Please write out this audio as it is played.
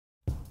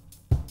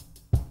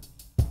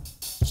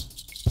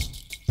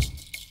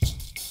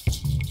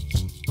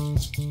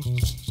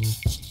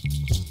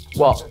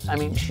Well, I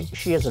mean,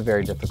 she has a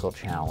very difficult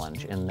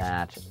challenge in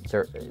that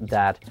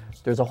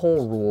there's a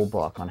whole rule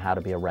book on how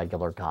to be a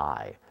regular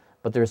guy,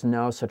 but there's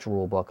no such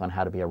rule book on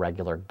how to be a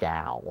regular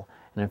gal.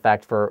 And in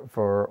fact,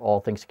 for all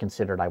things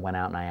considered, I went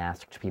out and I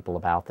asked people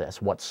about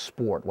this, what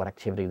sport, what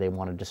activity they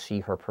wanted to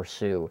see her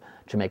pursue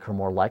to make her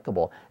more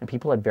likable. And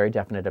people had very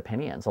definite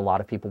opinions. A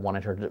lot of people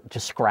wanted her to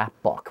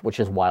scrapbook, which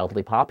is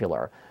wildly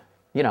popular.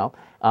 You know,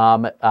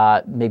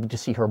 maybe to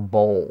see her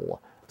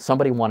bowl.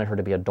 Somebody wanted her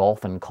to be a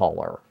dolphin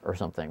caller or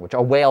something, which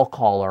a whale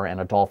caller and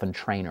a dolphin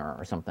trainer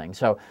or something.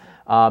 So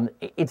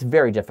it's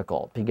very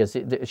difficult because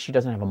she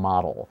doesn't have a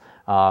model.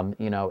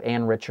 You know,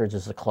 Ann Richards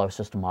is the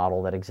closest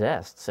model that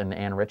exists. And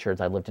Ann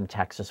Richards, I lived in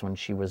Texas when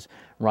she was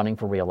running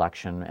for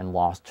re-election and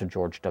lost to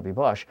George W.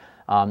 Bush.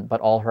 But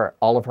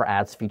all of her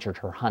ads featured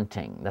her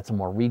hunting. That's a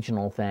more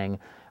regional thing.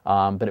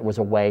 But it was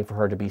a way for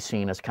her to be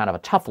seen as kind of a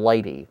tough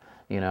lady.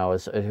 You know,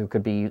 who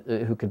could be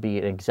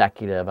an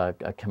executive, a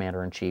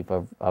commander-in-chief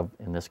of,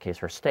 in this case,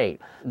 her state.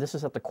 This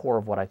is at the core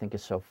of what I think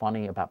is so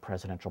funny about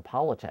presidential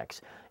politics,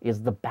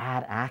 is the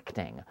bad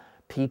acting.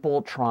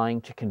 People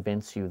trying to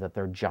convince you that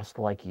they're just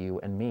like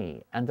you and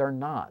me, and they're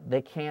not.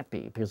 They can't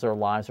be, because their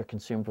lives are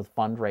consumed with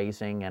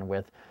fundraising and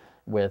with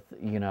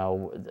you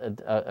know,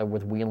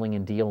 with wheeling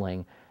and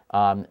dealing.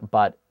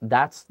 But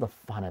that's the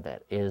fun of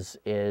it.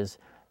 Is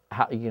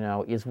how, you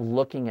know, is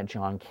looking at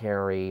John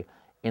Kerry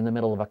in the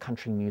middle of a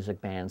country music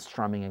band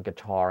strumming a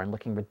guitar and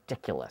looking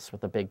ridiculous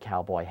with a big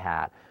cowboy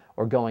hat,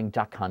 or going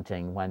duck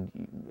hunting when,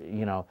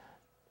 you know,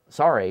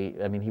 sorry,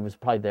 I mean, he was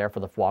probably there for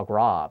the foie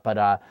gras,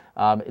 but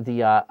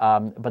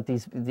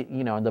these,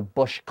 you know, the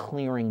bush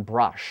clearing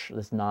brush,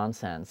 this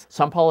nonsense.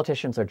 Some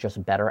politicians are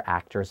just better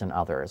actors than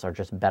others, are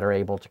just better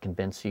able to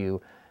convince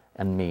you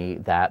and me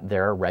that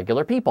they're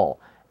regular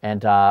people.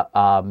 And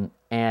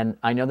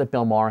I know that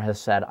Bill Maher has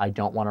said, I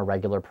don't want a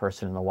regular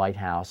person in the White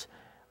House.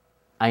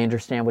 I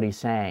understand what he's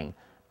saying,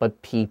 but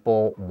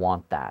people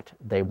want that.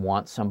 They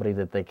want somebody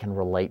that they can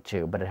relate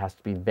to, but it has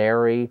to be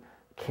very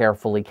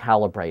carefully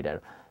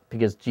calibrated.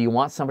 Because do you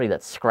want somebody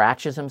that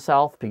scratches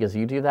himself because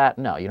you do that?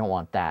 No, you don't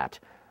want that.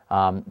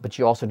 But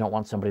you also don't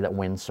want somebody that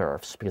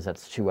windsurfs, because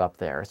that's too up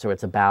there. So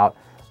it's about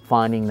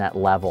finding that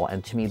level,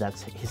 and to me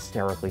that's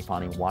hysterically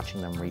funny,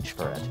 watching them reach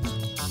for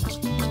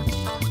it.